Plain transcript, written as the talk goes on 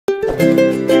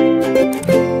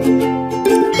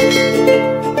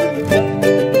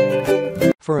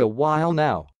For a while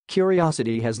now,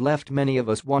 curiosity has left many of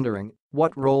us wondering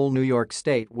what role New York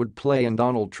State would play in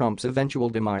Donald Trump's eventual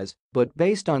demise, but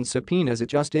based on subpoenas it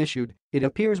just issued, it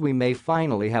appears we may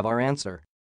finally have our answer.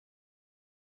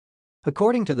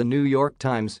 According to the New York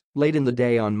Times, late in the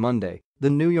day on Monday, the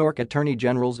New York Attorney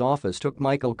General's office took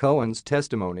Michael Cohen's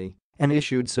testimony and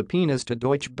issued subpoenas to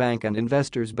Deutsche Bank and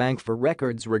Investors Bank for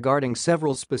records regarding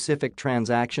several specific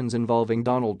transactions involving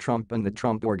Donald Trump and the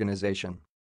Trump Organization.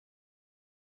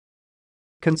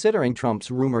 Considering Trump's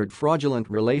rumored fraudulent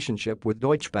relationship with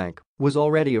Deutsche Bank was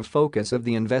already a focus of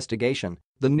the investigation,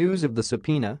 the news of the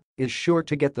subpoena is sure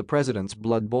to get the president's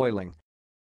blood boiling.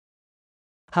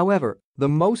 However, the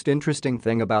most interesting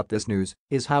thing about this news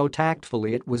is how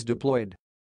tactfully it was deployed.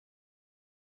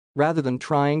 Rather than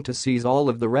trying to seize all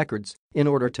of the records in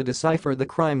order to decipher the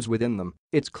crimes within them,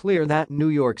 it's clear that New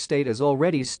York State is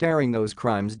already staring those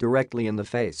crimes directly in the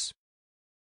face.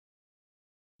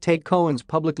 Take Cohen's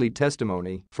publicly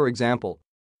testimony, for example.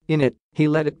 In it, he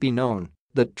let it be known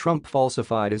that Trump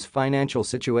falsified his financial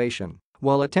situation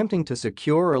while attempting to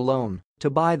secure a loan to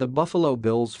buy the Buffalo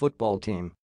Bills football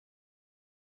team.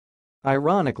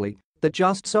 Ironically, that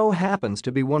just so happens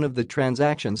to be one of the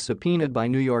transactions subpoenaed by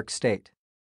New York State.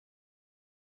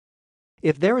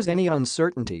 If there is any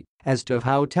uncertainty as to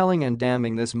how telling and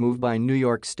damning this move by New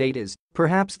York State is,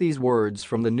 perhaps these words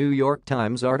from the New York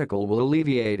Times article will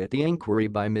alleviate it. The inquiry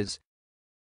by Ms.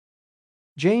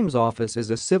 James' office is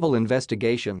a civil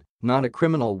investigation, not a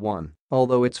criminal one,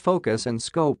 although its focus and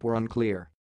scope were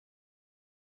unclear.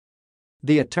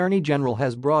 The Attorney General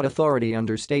has broad authority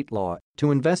under state law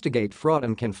to investigate fraud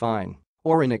and can fine,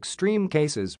 or in extreme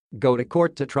cases, go to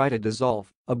court to try to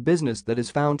dissolve a business that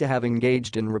is found to have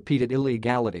engaged in repeated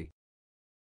illegality.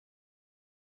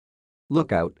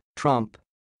 Look out, Trump.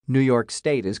 New York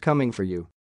State is coming for you.